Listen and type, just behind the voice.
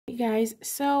guys,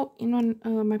 so in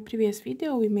my previous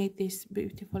video we made this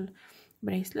beautiful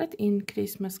bracelet in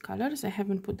Christmas colors. I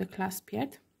haven't put the clasp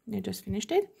yet, I just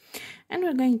finished it, and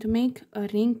we're going to make a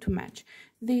ring to match.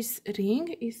 This ring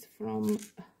is from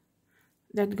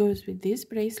that goes with this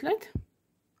bracelet,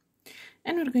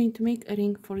 and we're going to make a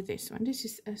ring for this one. This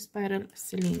is a spiral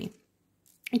celini.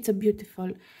 It's a beautiful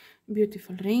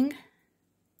ring.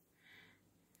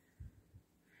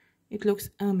 It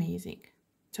looks amazing.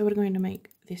 So we're going to make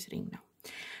this ring now.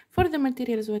 For the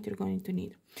materials, what you're going to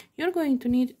need. You're going to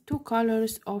need 2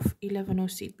 colors of 11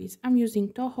 seed beads. I'm using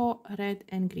Toho, red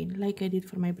and green, like I did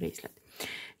for my bracelet.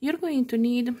 You're going to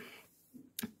need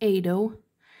 8.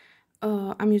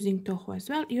 I'm using Toho as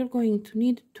well. You're going to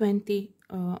need 20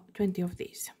 of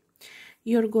these.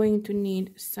 You're going to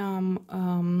need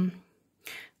some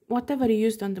whatever you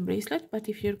used on the bracelet, but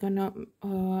if you're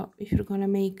gonna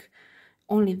make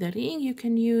only the ring, you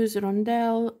can use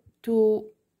rondelle, 2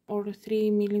 or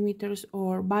 3 millimeters,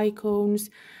 or bicones,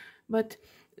 but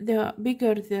the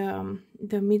bigger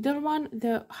the middle one,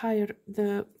 the higher,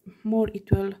 the more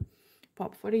it will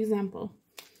pop. For example,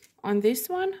 on this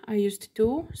one I used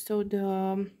 2, so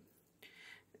the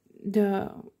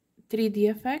 3D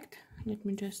effect, let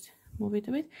me just move it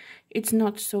a bit, it's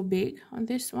not so big on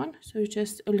this one, so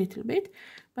just a little bit,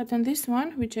 but on this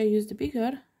one, which I used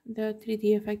bigger, the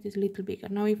 3D effect is a little bigger.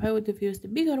 Now if I would have used the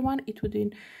bigger one, it would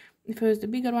be, if I used the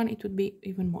bigger one, it would be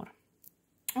even more.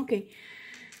 Okay,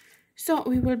 so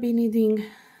we will be needing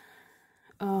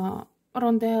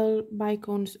rondelle,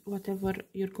 bicones, whatever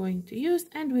you're going to use,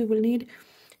 and we will need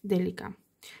delica,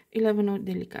 11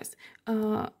 delicas.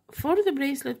 For the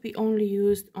bracelet we only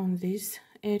used on these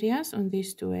areas, on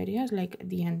these 2 areas, like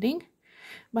the ending,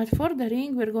 but for the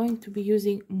ring we're going to be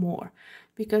using more,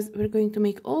 because we're going to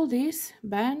make all this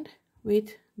band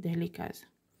with delicas,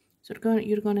 so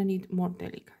you're gonna need more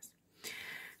delicas.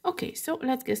 Okay, so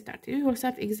let's get started. We will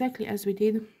start exactly as we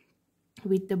did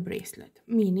with the bracelet,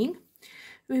 meaning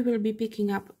we will be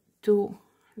picking up 2,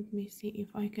 let me see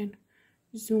if I can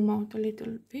zoom out a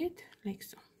little bit, like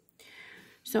so.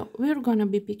 So we're gonna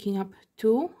be picking up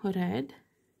 2 red,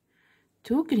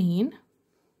 2 green,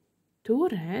 2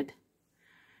 red,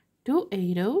 2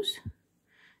 arrows,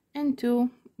 and 2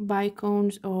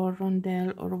 bicones or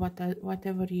rondelle, or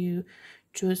whatever you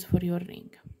choose for your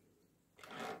ring.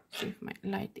 See if my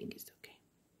lighting is okay.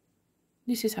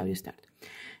 This is how you start.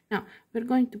 Now we're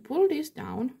going to pull this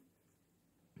down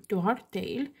to our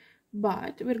tail,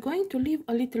 but we're going to leave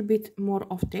a little bit more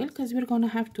of tail because we're going to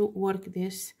have to work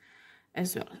this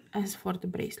as well as for the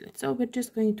bracelet. So we're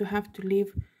just going to have to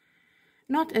leave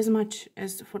not as much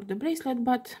as for the bracelet,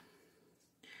 but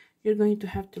you're going to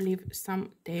have to leave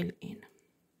some tail in.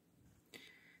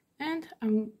 And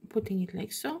I'm putting it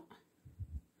like so,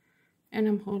 and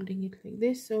I'm holding it like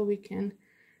this so we can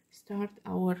start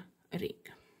our ring.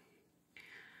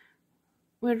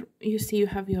 Where you see you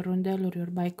have your rondelle or your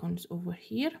bicones over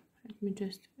here. Let me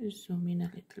just zoom in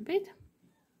a little bit.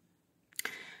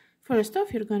 First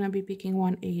off, you're gonna be picking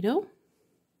 1 arrow,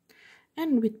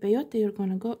 and with peyote you're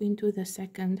gonna go into the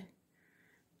second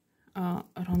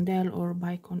rondelle or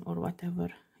bicone or whatever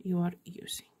you are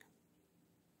using.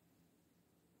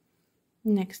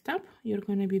 Next up, you're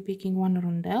gonna be picking 1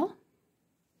 rondelle,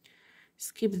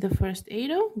 skip the first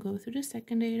arrow, go through the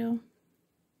second arrow.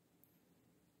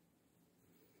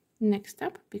 Next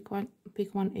up, pick one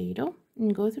arrow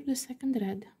and go through the second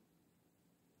red.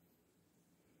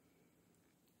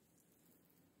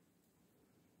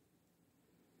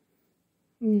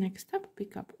 Next up,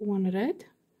 pick up 1 red.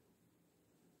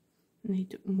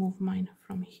 Need to move mine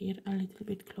from here a little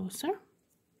bit closer.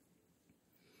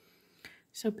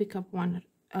 So pick up 1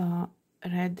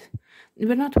 red.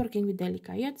 We're not working with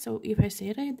delica yet, so if I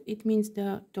say red, it means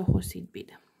the Toho seed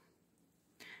bead.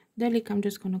 Delica, I'm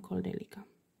just gonna call delica.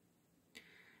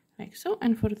 Like so,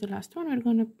 and for the last one we're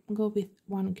gonna go with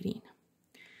 1 green,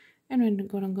 and we're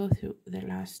gonna go through the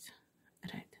last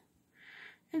red,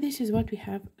 and this is what we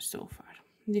have so far.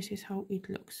 This is how it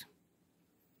looks.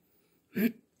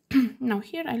 Now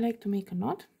here I like to make a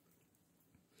knot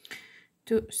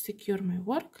to secure my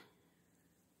work.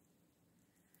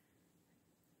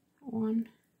 1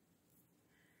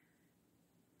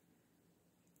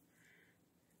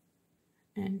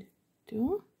 and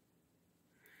 2.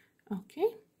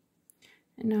 Okay,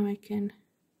 and now I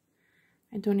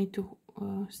don't need to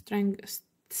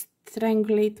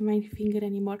strangulate my finger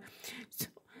anymore. So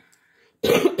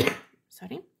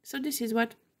sorry. So this is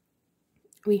what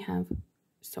we have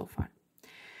so far.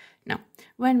 Now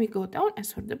when we go down,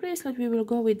 as for the bracelet, we will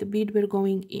go with the bead we're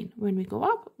going in. When we go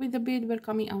up, with the bead we're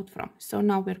coming out from. So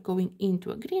now we're going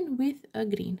into a green with a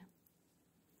green.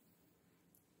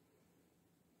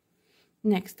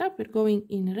 Next up, we're going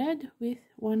in red with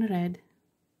one red.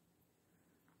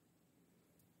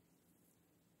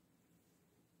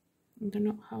 I don't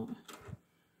know how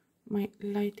my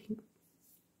lighting,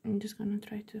 I'm just gonna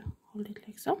try to hold it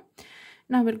like so.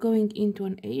 Now we're going into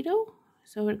an 8-0,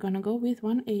 so we're gonna go with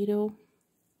one 8-0.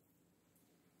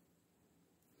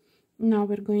 Now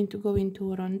we're going to go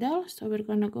into a rondelle, so we're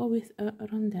gonna go with a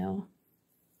rondelle.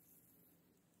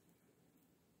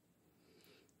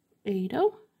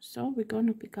 8-0, so we're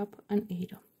gonna pick up an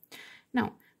 8-0.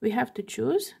 Now we have to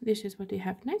choose, this is what we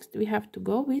have next, we have to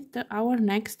go with our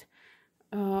next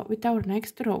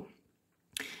row.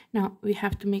 Now we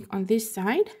have to make on this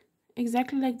side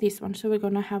exactly like this one, so we're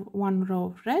gonna have one row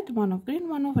of red, one of green,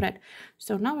 one of red.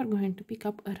 So now we're going to pick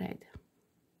up a red.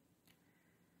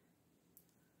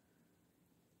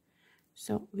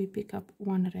 So we pick up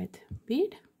one red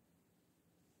bead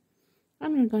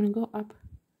and we're gonna go up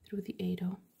through the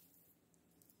 8-0.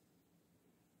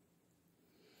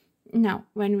 Now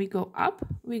when we go up,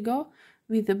 we go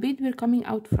with the bead we're coming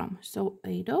out from, so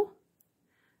 8-0,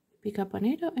 pick up an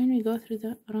 8-0 and we go through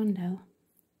the rondelle.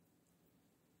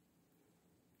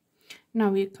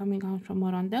 Now we're coming out from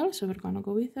a rondelle, so we're gonna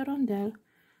go with a rondelle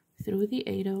through the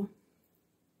 8-0.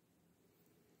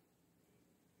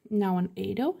 Now an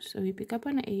 8-0, so we pick up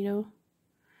an 8-0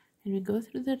 and we go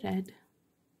through the red.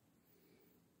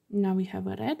 Now we have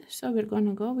a red, so we're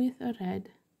gonna go with a red.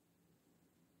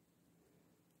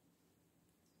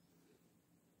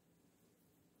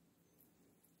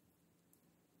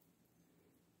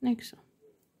 Like so.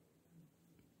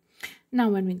 Now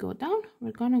when we go down,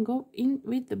 we're gonna go in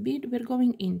with the bead we're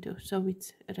going into, so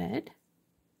it's red.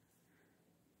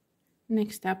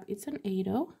 Next up it's an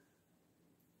 8-0.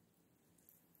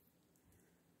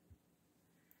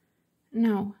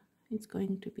 Now it's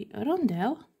going to be a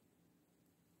rondelle.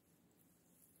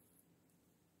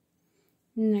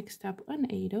 Next up an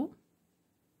 8-0.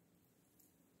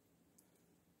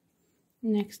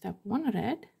 Next up one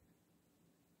red.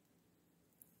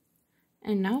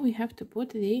 And now we have to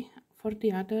put for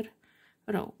the other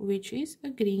row, which is a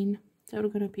green. So we're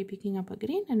going to be picking up a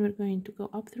green and we're going to go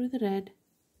up through the red.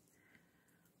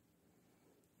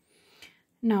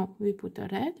 Now we put a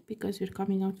red because we're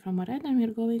coming out from a red and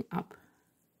we're going up.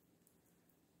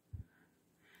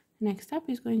 Next up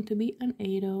is going to be an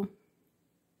 8-0.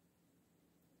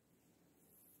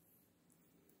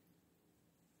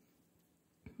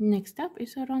 Next up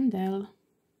is a rondelle.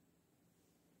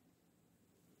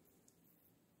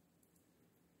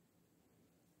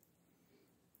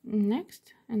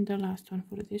 Next, and the last one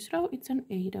for this row, it's an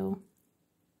 8-0.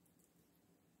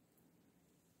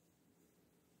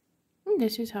 And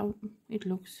this is how it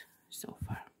looks so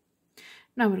far.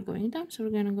 Now we're going down, so we're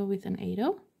going to go with an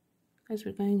 8-0 because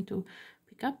we're going to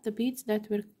pick up the beads that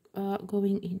we're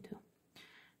going into.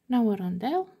 Now a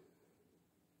rondelle.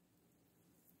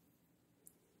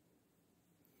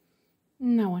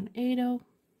 Now an 8-0.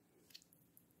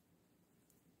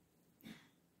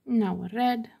 Now a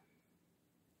red.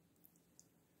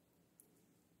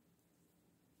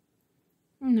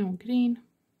 Now green.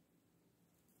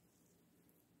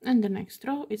 And the next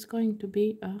row is going to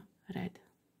be a red,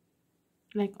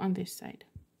 like on this side.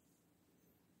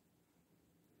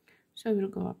 So we'll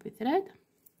go up with red.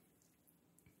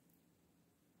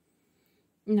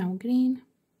 Now green.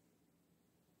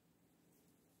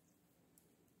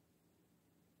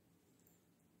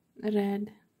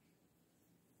 Red.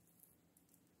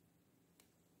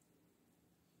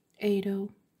 8-0.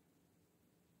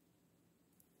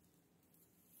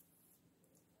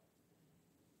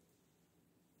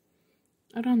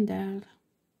 Rondelle.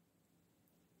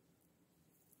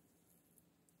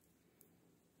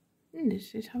 And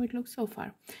this is how it looks so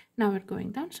far. Now we're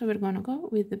going down, so we're going to go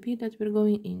with the bead that we're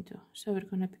going into. So we're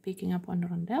going to be picking up one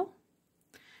rondelle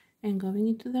and going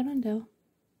into the rondelle.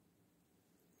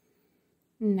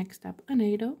 Next up an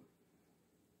 8-0.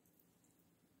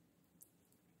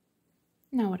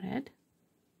 Now red.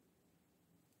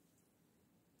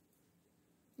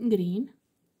 Green.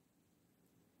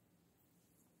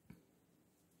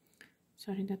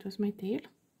 Sorry, that was my tail.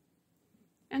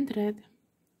 And red.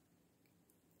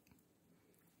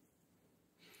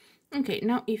 Okay,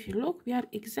 now if you look, we are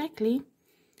exactly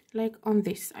like on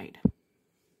this side.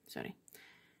 Sorry.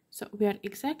 So we are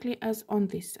exactly as on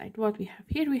this side. What we have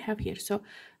here, we have here. So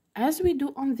as we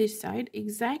do on this side,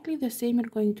 exactly the same we're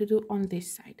going to do on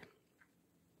this side.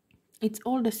 It's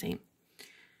all the same.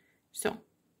 So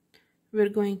we're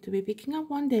going to be picking up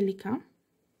one delica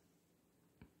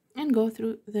and go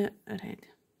through the red.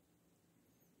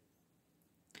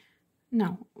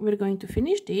 Now we're going to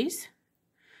finish this,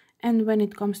 and when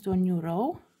it comes to a new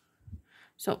row,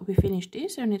 So we finished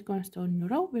this, and it goes to a new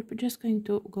row. We're just going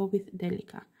to go with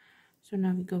Delica. So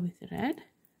now we go with red,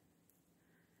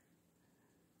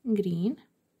 green,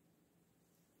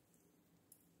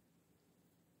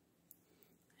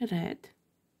 red,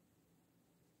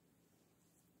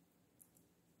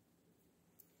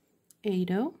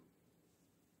 Ado,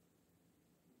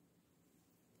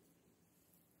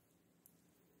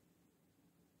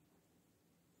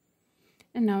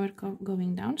 and now we're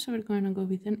going down, so we're going to go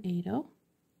with an Ado,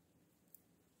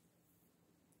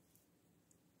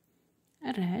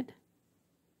 a red,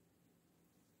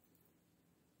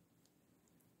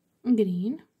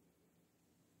 green,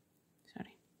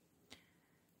 sorry,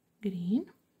 green,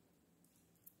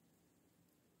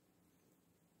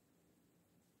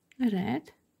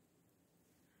 red,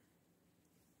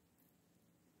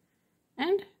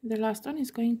 and the last one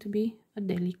is going to be a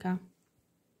Delica.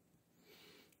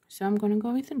 So I'm going to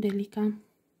go with a Delica.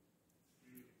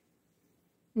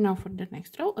 Now for the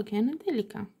next row, again a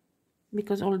Delica,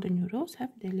 because all the new rows have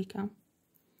Delica.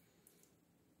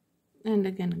 And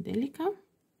again a Delica.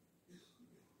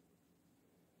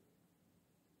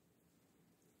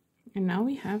 And now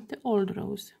we have the old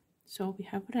rows. So we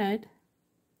have red,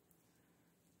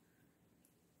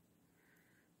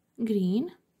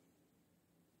 green,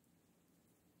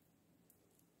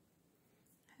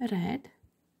 red,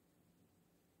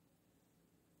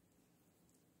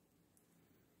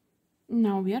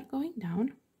 now we are going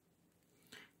down,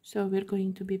 so we're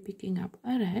going to be picking up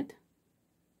a red,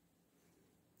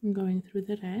 going through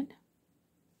the red,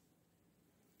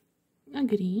 a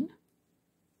green,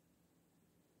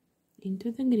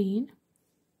 into the green,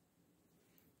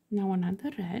 now another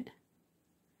red,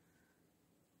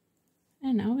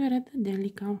 and now we're at the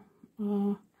Delica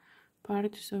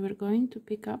part, so we're going to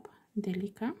pick up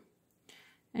Delica,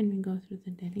 and we go through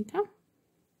the Delica,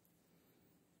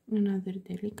 another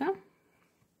Delica,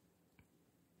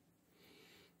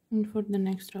 and for the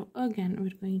next row again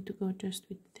we're going to go just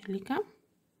with Delica,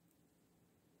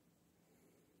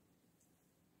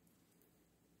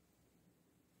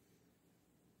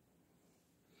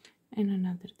 and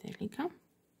another Delica,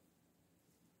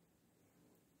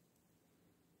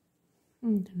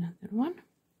 and another one.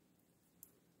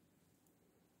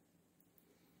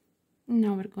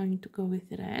 Now we're going to go with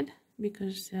red,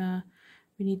 because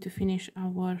we need to finish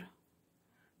our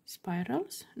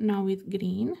spirals. Now with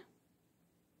green.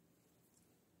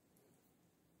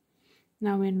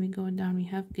 Now when we go down we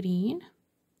have green,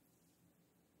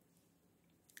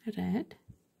 red,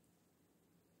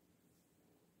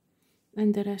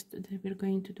 and the rest that we're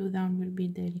going to do down will be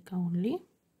Delica only.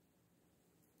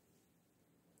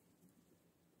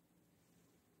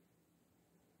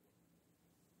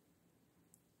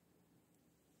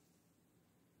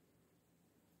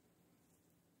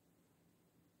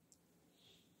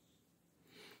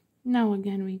 Now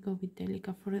again we go with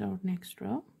Delica for our next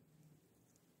row.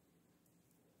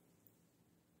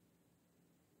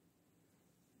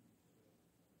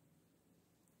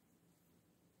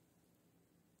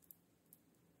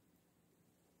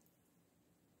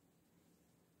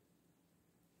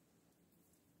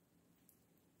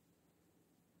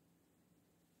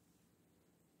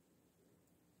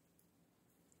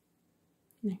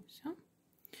 Like so.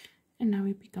 And now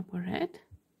we pick up a red.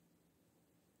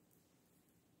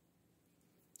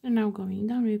 And now going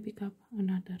down we pick up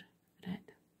another red.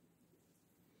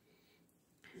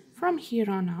 From here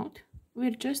on out we're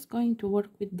just going to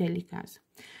work with Delicas.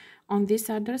 On this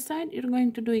other side you're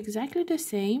going to do exactly the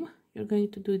same. You're going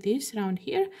to do this around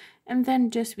here and then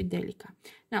just with Delica.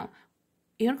 Now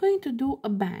you're going to do a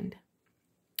band.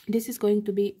 This is going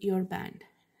to be your band,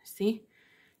 see?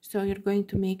 So you're going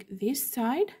to make this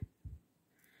side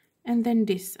and then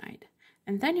this side,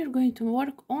 and then you're going to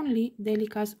work only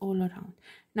Delicas all around.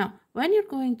 Now when you're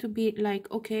going to be like,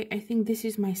 okay, I think this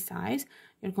is my size,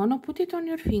 you're gonna put it on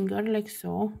your finger like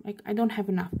so. Like, I don't have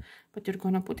enough, but you're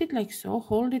gonna put it like so,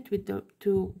 hold it with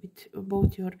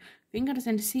both your fingers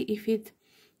and see if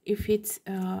it's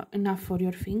enough for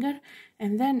your finger,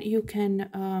 and then you can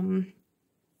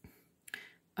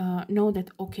know that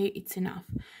okay, it's enough.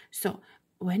 So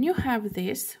when you have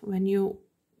this, when you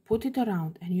put it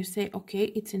around and you say okay,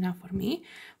 it's enough for me,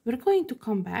 we're going to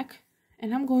come back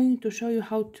and I'm going to show you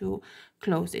how to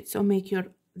close it. So make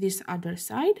this other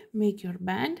side, make your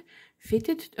band, fit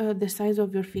it the size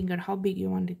of your finger, how big you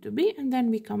want it to be, and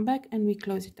then we come back and we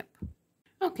close it up.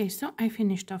 Okay, so I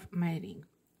finished off my ring.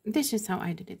 This is how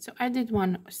I did it. So I did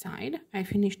one side, I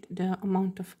finished the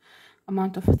amount of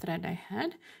thread I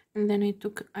had, and then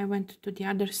I went to the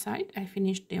other side, I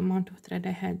finished the amount of thread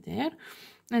I had there,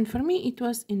 and for me it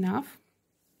was enough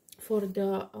for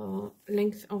the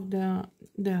length of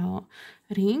the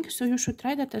ring, so you should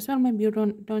try that as well. Maybe you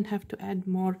don't have to add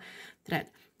more thread.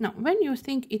 Now when you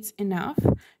think it's enough,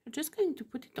 you're just going to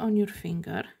put it on your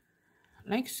finger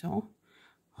like so,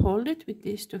 hold it with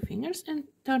these two fingers and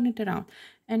turn it around.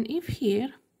 And if here,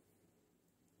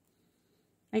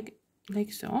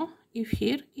 like so, if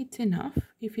here it's enough,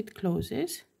 if it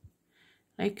closes,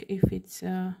 like if it's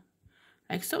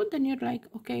like so, then you're like,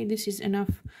 okay, this is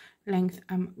enough length,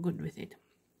 I'm good with it.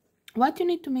 What you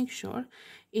need to make sure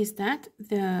is that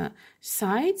the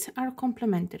sides are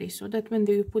complementary, so that when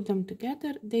you put them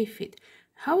together they fit.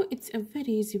 How it's a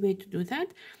very easy way to do that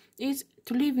is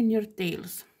to leave in your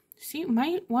tails. See,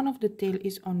 one of the tail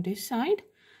is on this side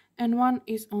and one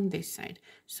is on this side.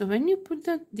 So when you put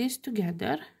this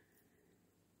together,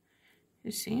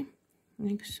 you see,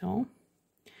 like so,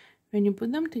 when you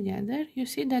put them together, you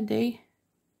see that they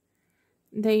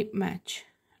match,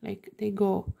 like they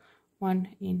go one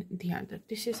in the other.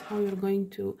 This is how you're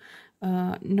going to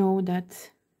know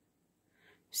that.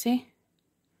 See,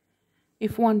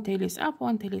 if one tail is up,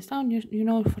 one tail is down, you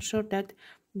know for sure that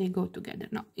they go together.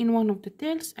 Now in one of the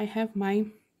tails I have my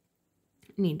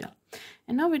needle,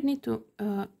 and now we need to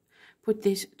put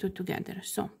these two together.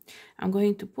 So I'm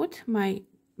going to put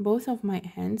both of my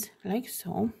hands like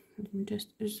so. Let me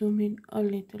just zoom in a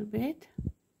little bit.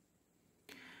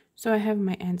 So I have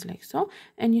my hands like so,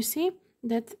 and you see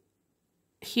that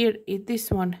here this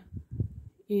one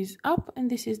is up and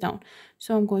this is down.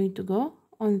 So I'm going to go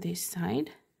on this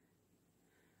side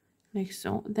like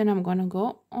so, then I'm gonna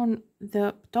go on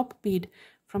the top bead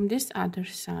from this other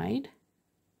side.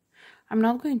 I'm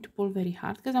not going to pull very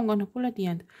hard because I'm gonna pull at the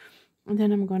end, and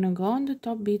then I'm gonna go on the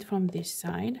top bead from this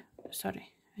side.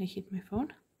 Sorry, I hit my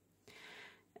phone.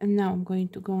 And now I'm going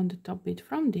to go on the top bead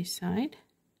from this side,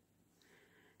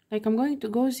 like I'm going to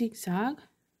go zigzag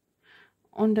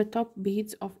on the top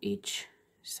beads of each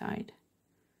side,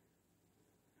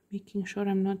 making sure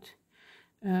I'm not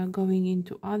going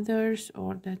into others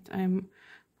or that I'm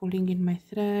pulling in my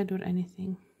thread or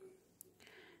anything.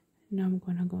 Now I'm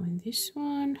gonna go in this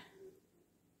one,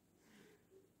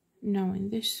 now in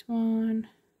this one,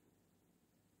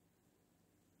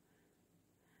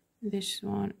 this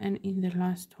one, and in the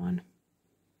last one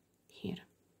here.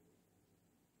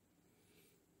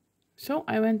 So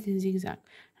I went in zigzag.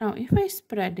 Now if I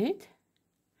spread it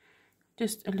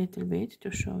just a little bit to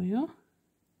show you,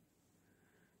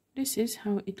 this is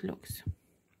how it looks.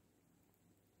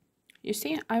 You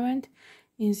see, I went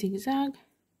in zigzag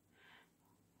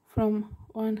from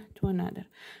one to another.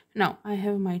 Now I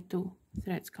have my two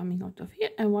threads coming out of here,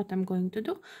 and what I'm going to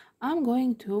do, I'm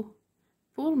going to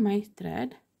pull my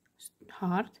thread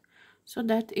hard so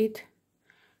that it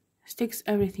sticks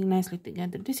everything nicely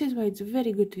together. This is why it's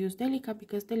very good to use Delica,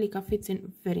 because Delica fits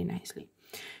in very nicely.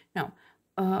 Now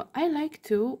I like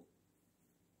to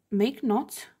make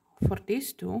knots for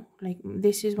these two, like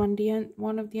this is one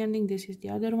of the ending, this is the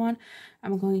other one.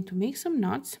 I'm going to make some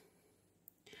knots,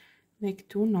 like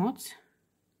 2 knots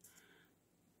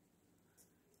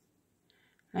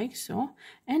like so,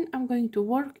 and I'm going to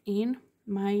work in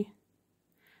my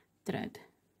thread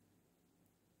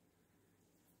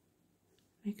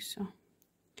like so.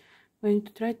 I'm going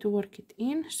to try to work it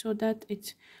in so that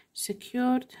it's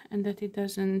secured and that it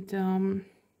doesn't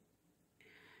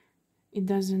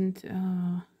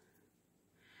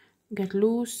get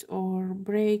loose or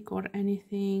break or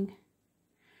anything.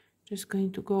 Just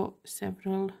going to go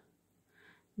several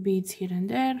beads here and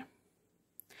there,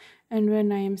 and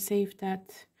when I am safe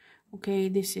that okay,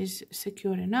 this is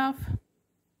secure enough,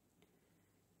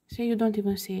 so you don't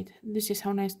even see it. This is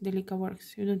how nice Delica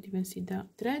works. You don't even see the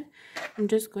thread. I'm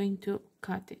just going to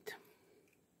cut it,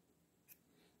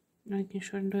 making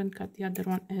sure I don't cut the other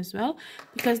one as well,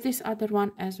 because this other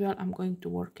one as well I'm going to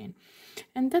work in.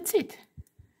 And that's it.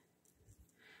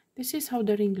 This is how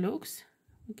the ring looks.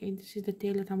 Okay, this is the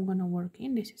tail that I'm gonna work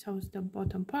in. This is how it's the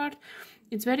bottom part.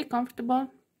 It's very comfortable,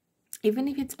 even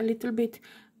if it's a little bit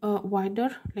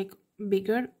wider, like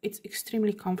bigger, it's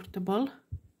extremely comfortable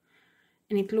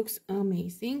and it looks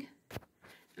amazing.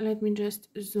 Let me just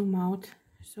zoom out.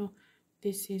 So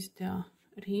this is the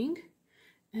ring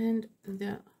and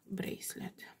the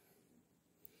bracelet.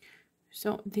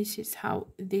 So this is how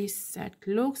this set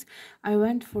looks. I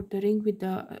went for the ring with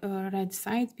the red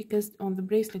sides because on the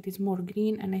bracelet it's more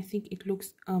green, and I think it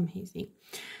looks amazing.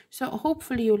 So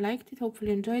hopefully you liked it,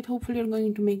 hopefully you enjoyed, hopefully you're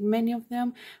going to make many of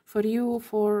them for you,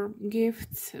 for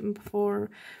gifts, for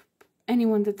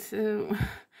anyone that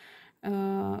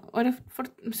or if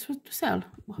to sell,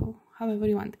 however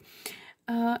you want.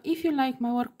 If you like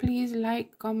my work, please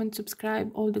like, comment,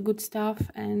 subscribe, all the good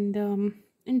stuff, and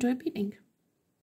enjoy beading.